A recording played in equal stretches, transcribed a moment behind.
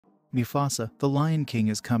Mufasa, the Lion King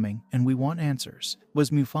is coming, and we want answers. Was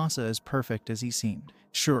Mufasa as perfect as he seemed?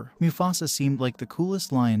 Sure, Mufasa seemed like the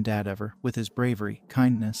coolest lion dad ever, with his bravery,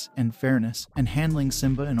 kindness, and fairness, and handling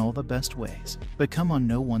Simba in all the best ways. But come on,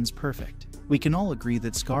 no one's perfect. We can all agree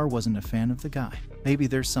that Scar wasn't a fan of the guy. Maybe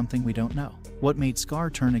there's something we don't know. What made Scar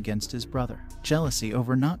turn against his brother? Jealousy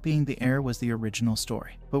over not being the heir was the original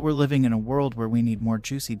story. But we're living in a world where we need more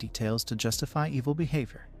juicy details to justify evil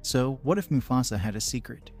behavior. So, what if Mufasa had a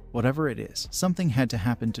secret? Whatever it is, something had to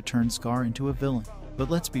happen to turn Scar into a villain. But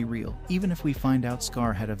let's be real, even if we find out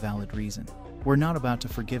Scar had a valid reason, we're not about to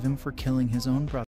forgive him for killing his own brother.